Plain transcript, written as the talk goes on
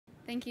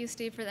Thank you,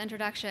 Steve, for the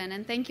introduction,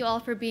 and thank you all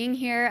for being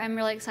here. I'm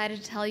really excited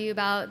to tell you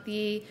about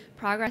the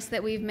progress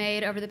that we've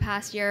made over the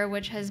past year,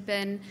 which has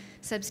been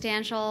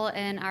substantial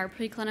in our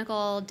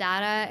preclinical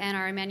data and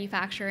our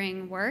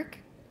manufacturing work.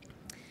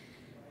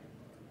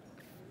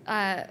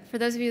 For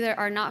those of you that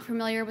are not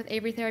familiar with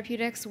Avery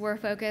Therapeutics, we're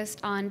focused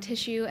on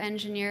tissue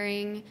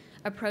engineering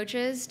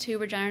approaches to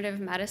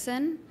regenerative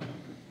medicine,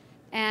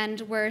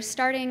 and we're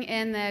starting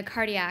in the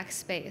cardiac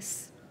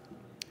space.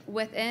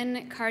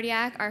 Within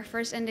cardiac, our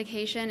first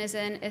indication is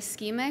in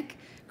ischemic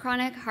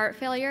chronic heart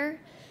failure.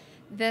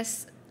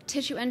 This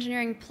tissue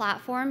engineering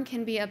platform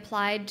can be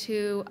applied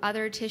to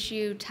other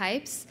tissue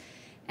types,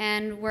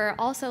 and we're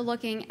also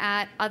looking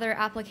at other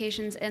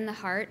applications in the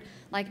heart,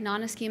 like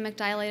non-ischemic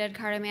dilated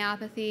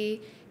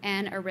cardiomyopathy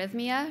and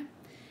arrhythmia.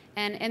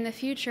 And in the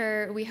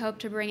future, we hope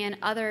to bring in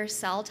other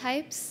cell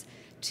types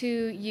to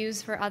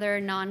use for other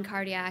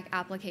non-cardiac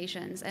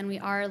applications. And we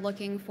are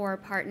looking for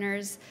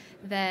partners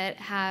that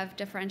have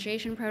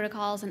differentiation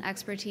protocols and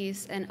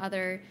expertise in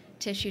other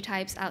tissue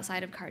types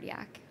outside of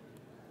cardiac.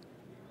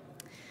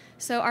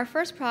 So our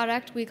first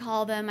product we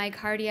call the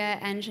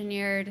MyCardia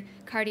engineered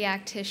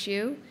cardiac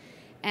tissue.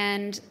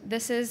 And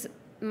this is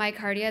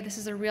MyCardia. This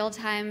is a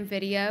real-time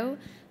video.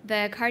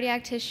 The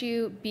cardiac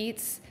tissue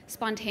beats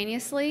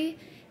spontaneously,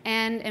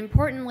 and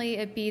importantly,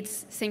 it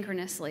beats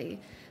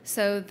synchronously.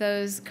 So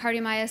those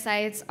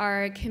cardiomyocytes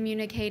are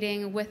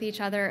communicating with each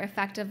other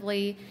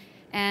effectively,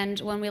 and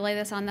when we lay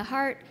this on the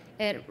heart,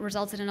 it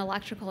results in an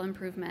electrical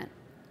improvement.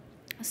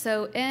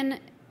 So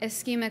in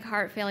ischemic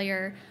heart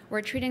failure,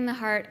 we're treating the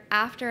heart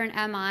after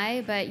an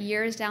MI, but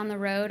years down the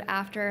road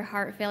after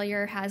heart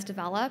failure has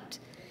developed,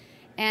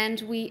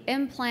 and we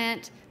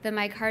implant the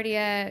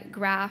MyCardia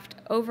graft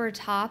over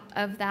top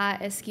of that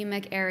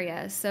ischemic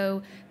area,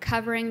 so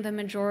covering the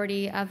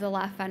majority of the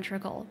left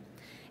ventricle,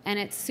 and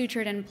it's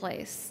sutured in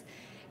place.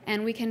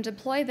 And we can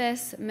deploy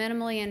this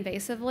minimally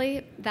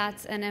invasively.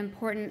 That's an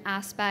important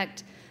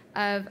aspect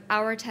of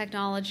our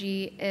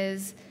technology,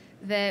 is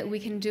that we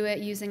can do it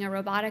using a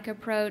robotic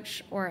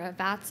approach or a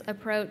VATS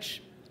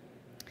approach,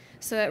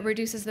 so it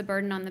reduces the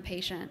burden on the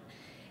patient.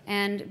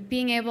 And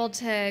being able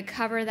to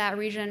cover that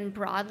region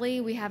broadly,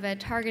 we have a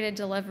targeted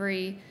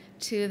delivery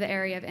to the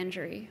area of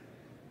injury.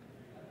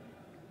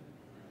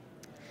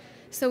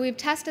 So we've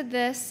tested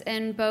this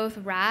in both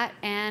rat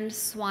and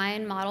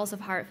swine models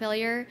of heart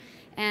failure,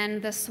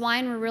 and the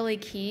swine were really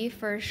key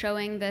for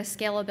showing the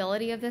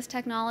scalability of this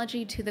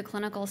technology to the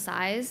clinical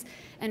size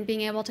and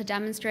being able to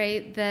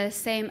demonstrate the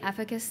same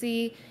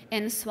efficacy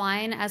in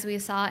swine as we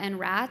saw in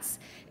rats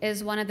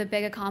is one of the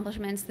big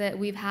accomplishments that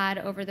we've had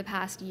over the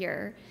past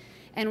year.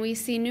 And we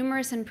see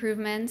numerous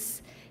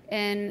improvements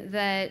in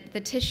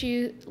the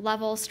tissue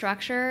level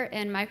structure,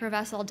 in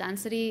microvessel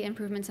density,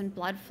 improvements in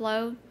blood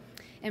flow,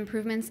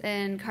 improvements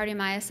in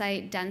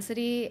cardiomyocyte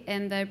density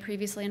in the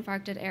previously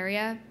infarcted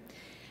area,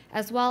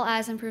 as well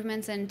as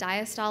improvements in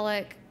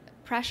diastolic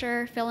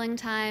pressure, filling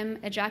time,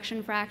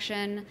 ejection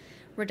fraction,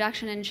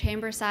 reduction in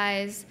chamber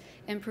size,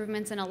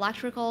 improvements in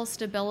electrical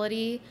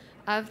stability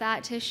of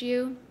that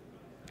tissue.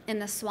 In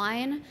the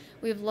swine,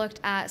 we've looked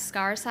at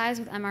scar size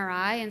with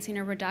MRI and seen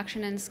a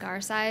reduction in scar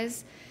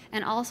size.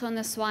 And also in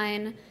the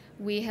swine,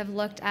 we have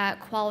looked at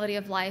quality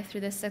of life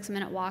through the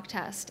 6-minute walk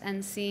test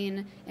and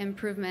seen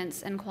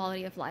improvements in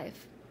quality of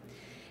life.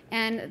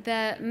 And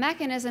the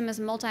mechanism is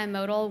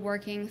multimodal,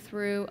 working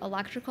through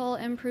electrical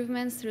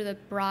improvements through the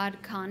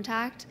broad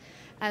contact,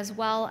 as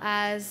well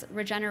as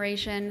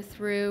regeneration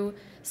through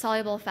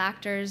soluble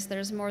factors.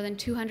 There's more than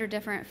 200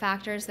 different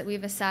factors that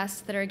we've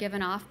assessed that are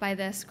given off by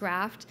this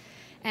graft,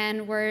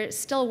 and we're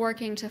still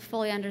working to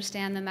fully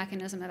understand the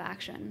mechanism of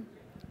action.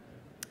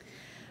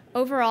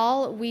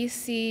 Overall, we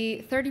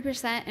see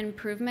 30%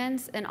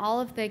 improvements in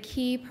all of the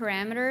key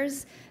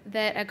parameters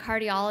that a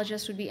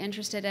cardiologist would be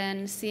interested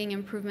in seeing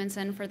improvements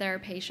in for their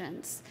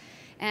patients.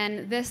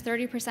 And this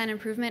 30%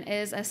 improvement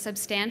is a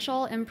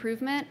substantial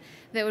improvement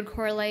that would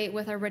correlate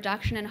with a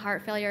reduction in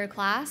heart failure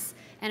class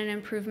and an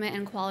improvement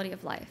in quality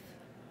of life.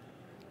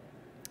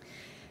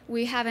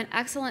 We have an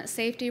excellent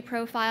safety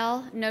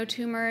profile, no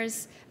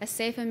tumors, a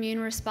safe immune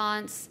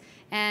response,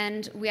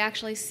 and we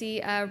actually see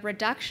a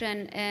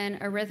reduction in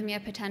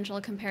arrhythmia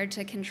potential compared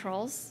to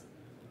controls.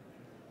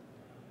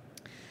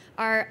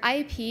 Our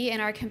IP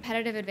and our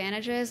competitive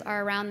advantages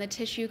are around the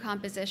tissue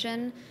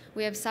composition.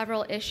 We have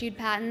several issued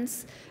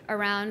patents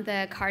around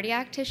the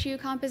cardiac tissue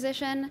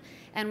composition,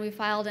 and we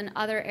filed in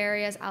other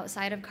areas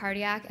outside of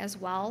cardiac as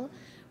well.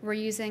 We're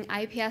using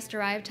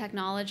iPS-derived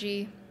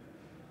technology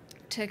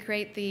to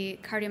create the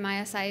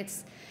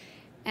cardiomyocytes,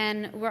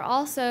 and we're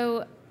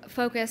also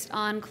focused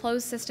on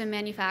closed system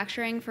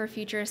manufacturing for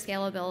future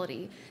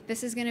scalability.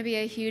 This is going to be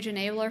a huge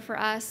enabler for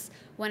us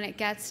when it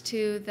gets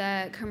to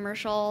the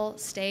commercial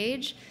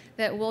stage,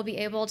 that we'll be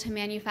able to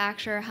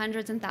manufacture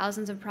hundreds and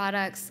thousands of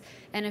products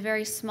in a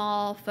very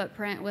small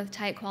footprint with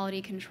tight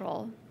quality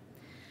control.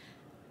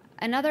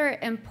 Another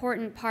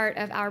important part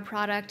of our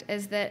product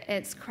is that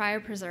it's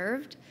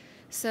cryopreserved.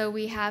 So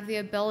we have the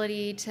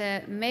ability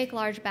to make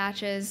large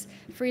batches,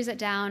 freeze it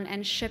down,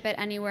 and ship it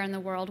anywhere in the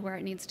world where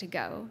it needs to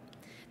go.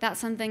 that's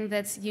something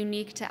that's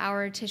unique to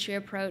our tissue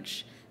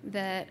approach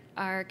that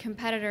our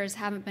competitors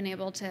haven't been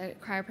able to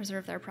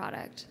cryopreserve their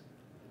product.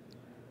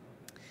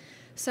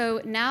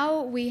 So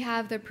now we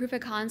have the proof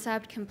of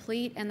concept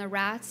complete in the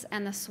rats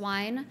and the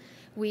swine.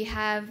 We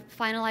have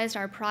finalized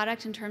our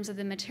product in terms of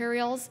the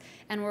materials,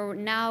 and we're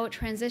now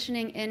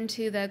transitioning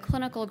into the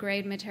clinical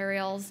grade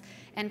materials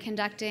and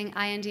conducting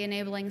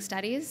IND-enabling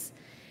studies.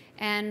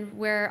 And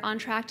we're on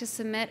track to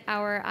submit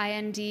our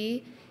IND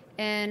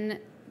in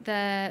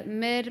the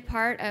mid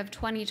part of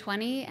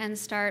 2020 and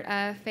start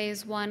a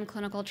phase 1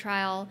 clinical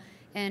trial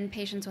in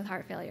patients with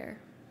heart failure.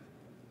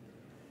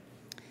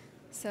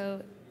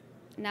 So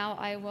now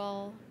I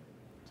will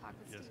talk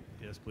with Steve.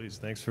 Yes, please.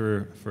 Thanks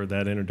for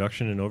that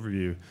introduction and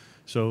overview.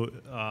 So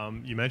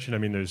you mentioned, I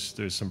mean, there's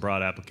some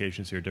broad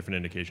applications here, different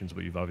indications,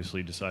 but you've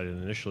obviously decided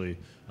initially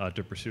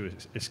to pursue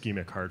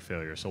ischemic heart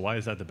failure. So why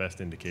is that the best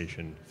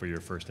indication for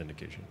your first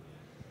indication?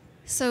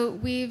 So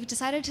we've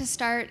decided to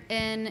start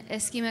in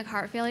ischemic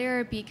heart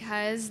failure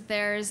because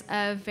there's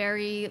a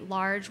very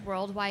large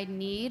worldwide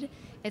need.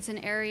 It's an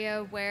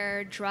area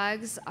where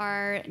drugs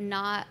are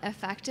not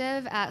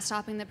effective at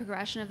stopping the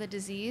progression of the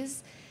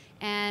disease,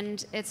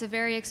 and it's a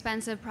very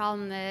expensive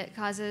problem that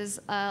causes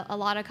a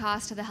lot of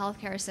cost to the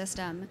healthcare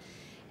system.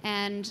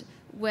 And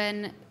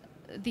when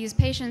these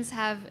patients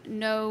have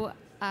no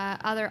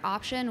other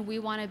option, we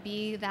want to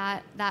be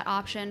that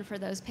option for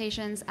those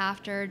patients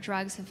after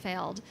drugs have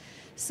failed.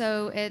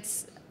 So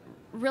it's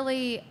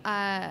really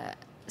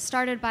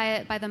started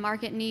by the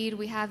market need.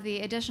 We have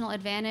the additional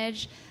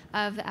advantage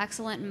of the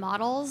excellent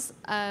models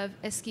of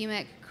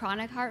ischemic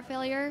chronic heart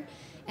failure,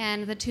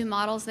 and the two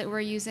models that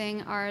we're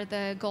using are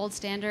the gold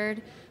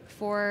standard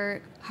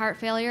for heart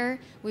failure.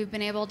 We've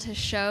been able to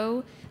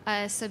show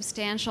a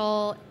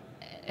substantial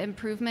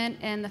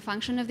improvement in the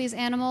function of these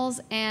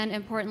animals and,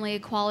 importantly,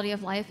 quality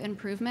of life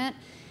improvement.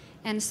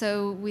 And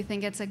so we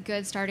think it's a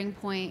good starting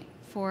point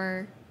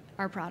for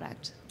our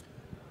product.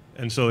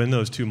 And so in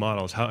those two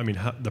models, how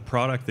the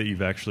product that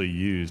you've actually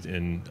used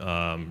in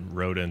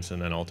rodents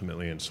and then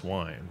ultimately in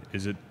swine,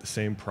 is it the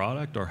same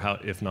product, or how,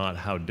 if not,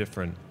 how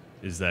different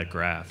is that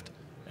graft?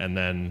 And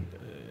then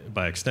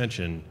by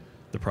extension,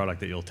 the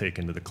product that you'll take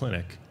into the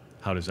clinic,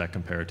 how does that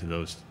compare to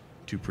those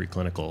two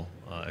preclinical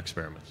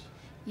experiments?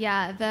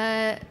 Yeah,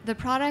 the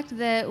product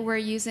that we're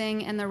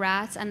using in the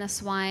rats and the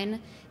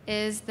swine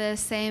is the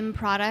same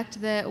product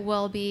that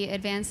will be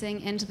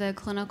advancing into the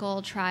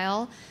clinical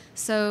trial.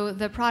 So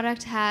the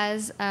product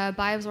has a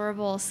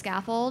bioabsorbable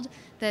scaffold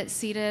that's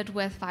seeded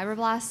with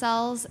fibroblast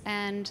cells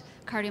and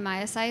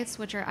cardiomyocytes,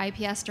 which are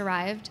iPS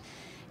derived.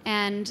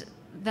 And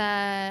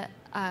the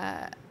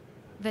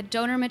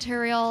donor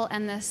material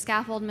and the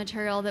scaffold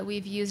material that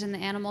we've used in the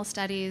animal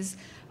studies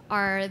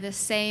are the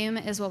same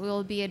as what we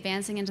will be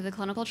advancing into the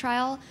clinical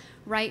trial.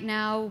 Right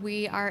now,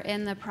 we are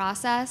in the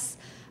process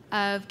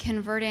of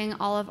converting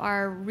all of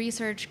our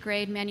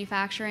research-grade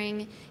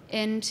manufacturing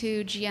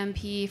into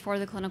GMP for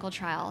the clinical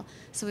trial.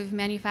 So we've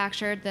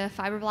manufactured the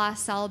fibroblast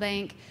cell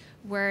bank.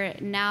 We're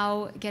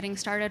now getting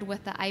started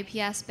with the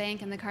iPS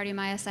bank and the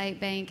cardiomyocyte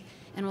bank,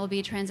 and we'll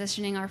be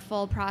transitioning our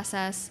full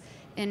process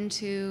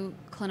into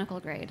clinical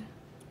grade.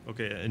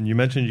 Okay, and you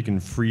mentioned you can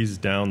freeze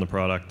down the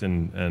product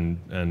and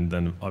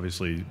then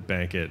obviously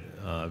bank it,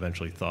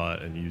 eventually thaw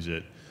it and use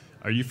it.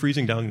 Are you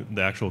freezing down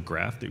the actual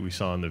graft that we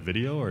saw in the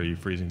video, or are you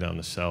freezing down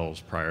the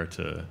cells prior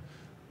to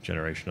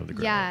generation of the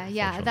graft?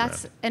 Yeah,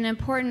 that's an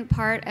important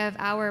part of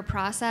our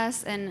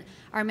process, and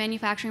our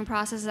manufacturing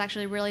process is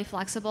actually really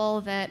flexible,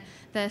 that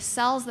the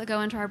cells that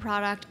go into our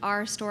product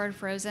are stored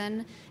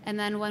frozen, and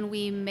then when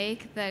we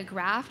make the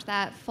graft,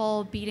 that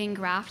full beating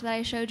graft that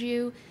I showed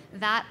you,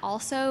 that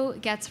also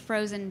gets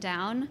frozen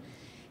down.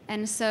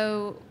 And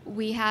so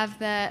we have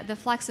the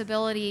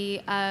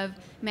flexibility of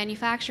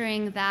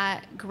manufacturing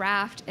that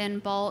graft in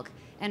bulk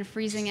and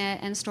freezing it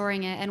and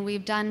storing it. And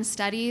we've done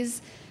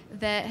studies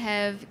that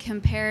have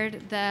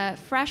compared the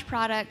fresh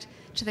product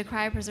to the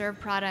cryopreserved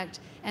product,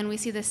 and we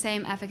see the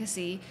same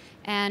efficacy.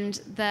 And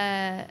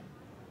the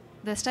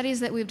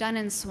studies that we've done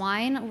in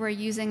swine, we're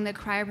using the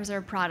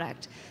cryopreserved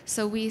product.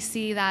 So we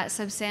see that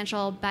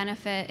substantial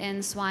benefit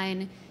in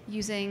swine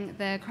using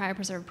the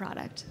cryopreserved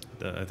product.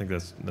 I think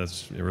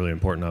that's really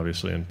important,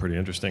 obviously, and pretty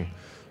interesting.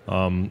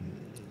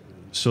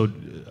 So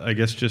I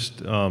guess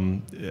just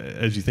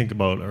as you think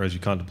about, or as you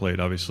contemplate,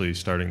 obviously,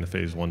 starting the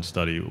phase 1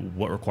 study,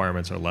 what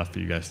requirements are left for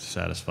you guys to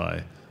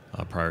satisfy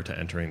prior to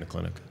entering the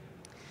clinic?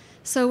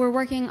 So we're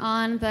working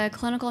on the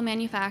clinical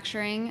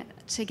manufacturing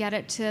to get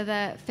it to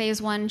the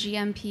phase 1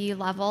 GMP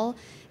level,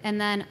 and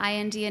then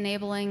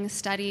IND-enabling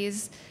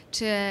studies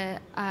to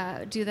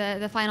do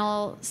the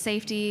final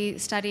safety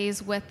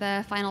studies with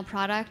the final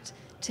product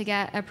to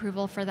get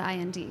approval for the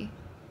IND.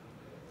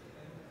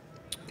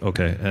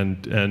 Okay,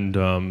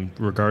 and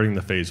regarding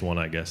the phase 1,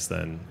 I guess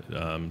then,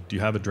 do you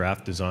have a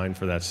draft design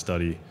for that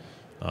study?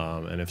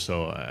 And if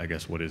so, I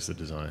guess what is the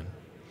design?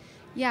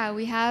 Yeah,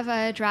 we have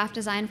a draft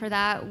design for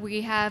that.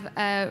 We have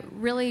a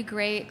really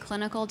great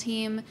clinical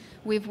team.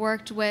 We've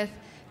worked with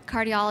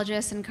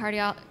cardiologists and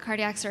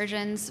cardiac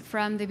surgeons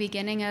from the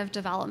beginning of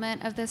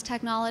development of this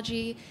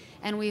technology,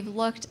 and we've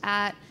looked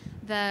at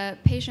the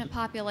patient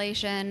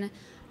population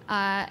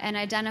and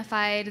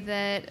identified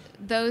that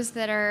those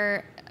that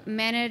are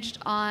managed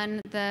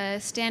on the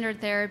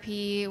standard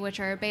therapy, which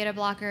are beta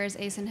blockers,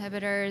 ACE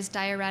inhibitors,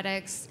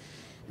 diuretics,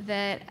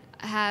 that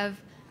have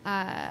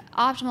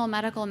optimal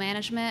medical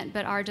management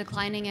but are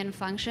declining in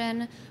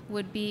function,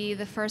 would be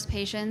the first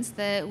patients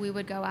that we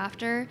would go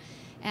after.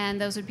 And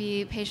those would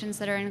be patients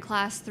that are in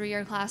class 3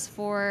 or class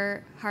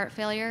 4 heart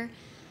failure.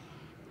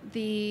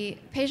 The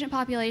patient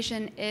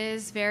population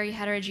is very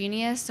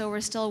heterogeneous, so we're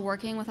still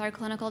working with our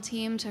clinical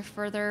team to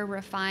further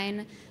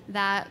refine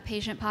that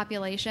patient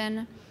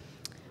population.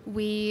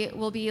 We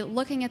will be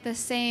looking at the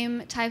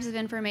same types of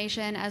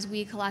information as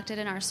we collected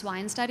in our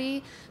swine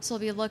study. So we'll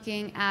be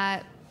looking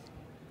at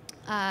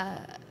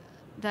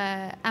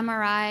the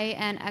MRI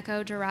and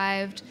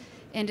echo-derived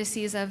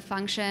indices of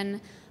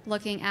function,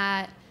 looking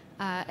at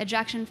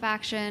ejection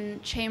fraction,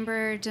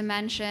 chamber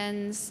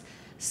dimensions,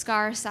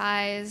 scar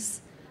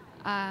size,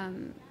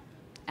 end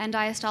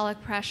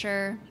diastolic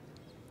pressure,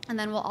 and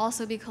then we'll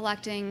also be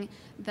collecting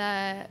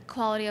the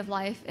quality of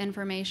life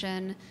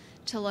information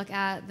to look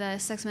at the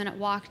 6-minute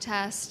walk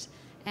test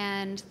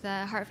and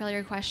the heart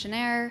failure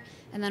questionnaire,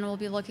 and then we'll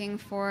be looking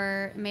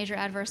for major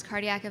adverse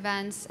cardiac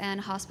events and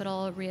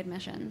hospital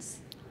readmissions.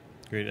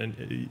 Great,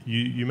 and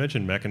you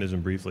mentioned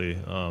mechanism briefly,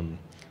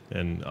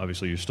 and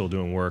obviously you're still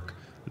doing work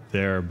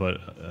there, but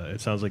it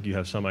sounds like you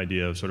have some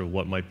idea of sort of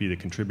what might be the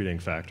contributing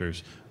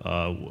factors,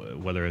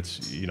 whether it's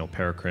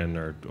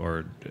paracrine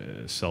or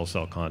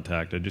cell-cell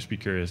contact. I'd just be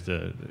curious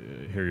to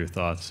hear your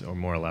thoughts or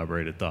more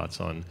elaborated thoughts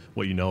on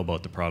what you know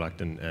about the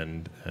product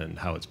and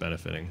how it's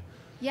benefiting.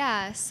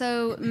 Yeah,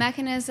 so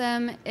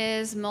mechanism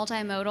is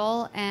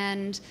multimodal,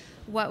 and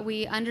what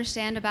we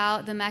understand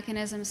about the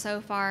mechanism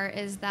so far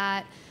is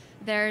that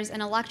there's an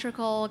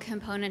electrical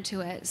component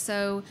to it.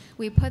 So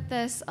we put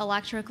this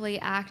electrically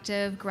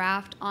active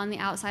graft on the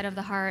outside of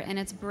the heart, and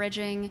it's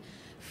bridging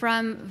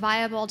from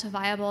viable to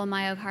viable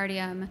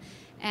myocardium.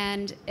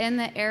 And in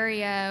the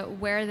area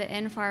where the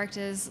infarct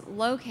is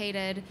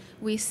located,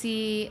 we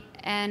see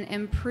an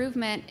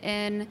improvement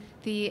in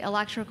the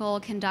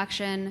electrical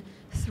conduction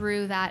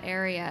through that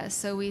area.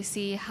 So we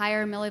see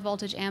higher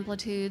millivoltage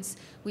amplitudes,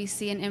 we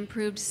see an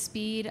improved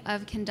speed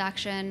of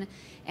conduction,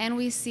 and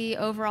we see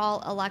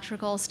overall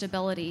electrical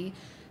stability.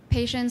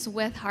 Patients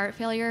with heart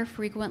failure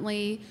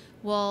frequently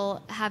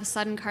will have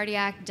sudden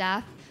cardiac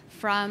death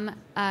from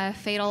a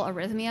fatal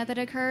arrhythmia that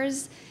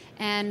occurs.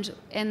 And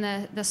in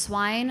the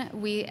swine,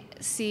 we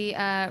see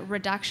a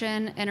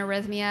reduction in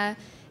arrhythmia,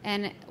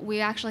 and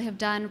we actually have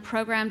done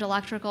programmed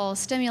electrical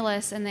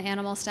stimulus in the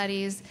animal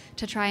studies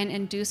to try and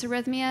induce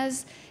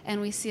arrhythmias,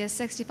 and we see a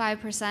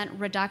 65%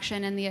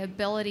 reduction in the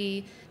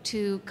ability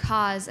to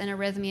cause an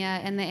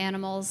arrhythmia in the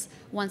animals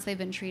once they've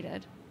been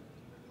treated.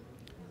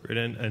 Great,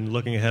 and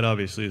looking ahead,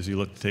 obviously, as you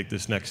look to take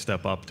this next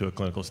step up to a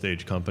clinical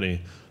stage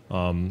company,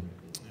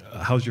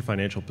 how's your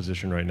financial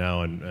position right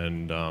now,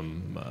 and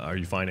are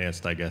you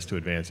financed, I guess, to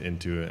advance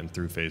into and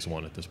through phase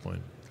 1 at this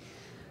point?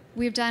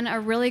 We've done a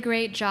really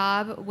great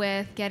job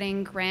with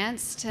getting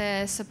grants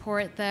to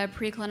support the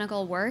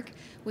preclinical work.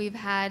 We've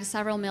had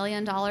several $1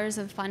 million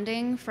of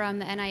funding from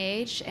the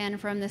NIH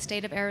and from the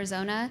state of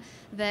Arizona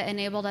that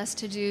enabled us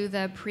to do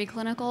the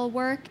preclinical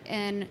work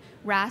in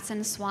rats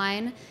and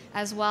swine,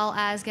 as well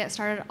as get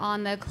started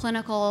on the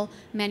clinical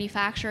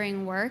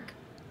manufacturing work.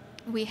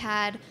 We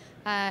had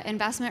an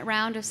investment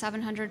round of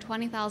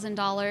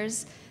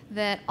 $720,000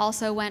 that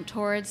also went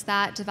towards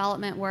that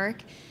development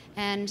work.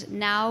 And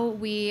now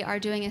we are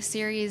doing a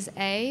Series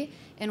A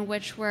in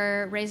which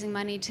we're raising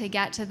money to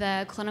get to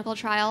the clinical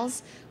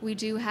trials. We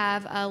do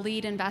have a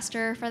lead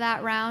investor for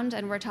that round,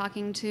 and we're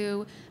talking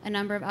to a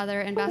number of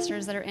other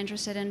investors that are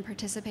interested in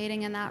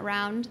participating in that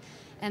round.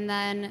 And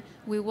then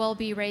we will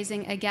be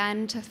raising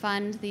again to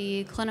fund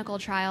the clinical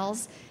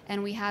trials,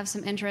 and we have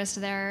some interest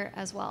there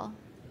as well.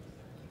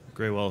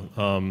 Great. Well,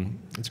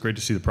 it's great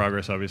to see the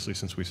progress, obviously,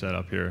 since we set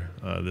up here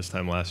this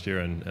time last year,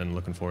 and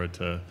looking forward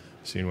to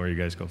seeing where you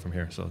guys go from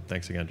here. So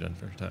thanks again, Jen,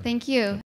 for your time. Thank you.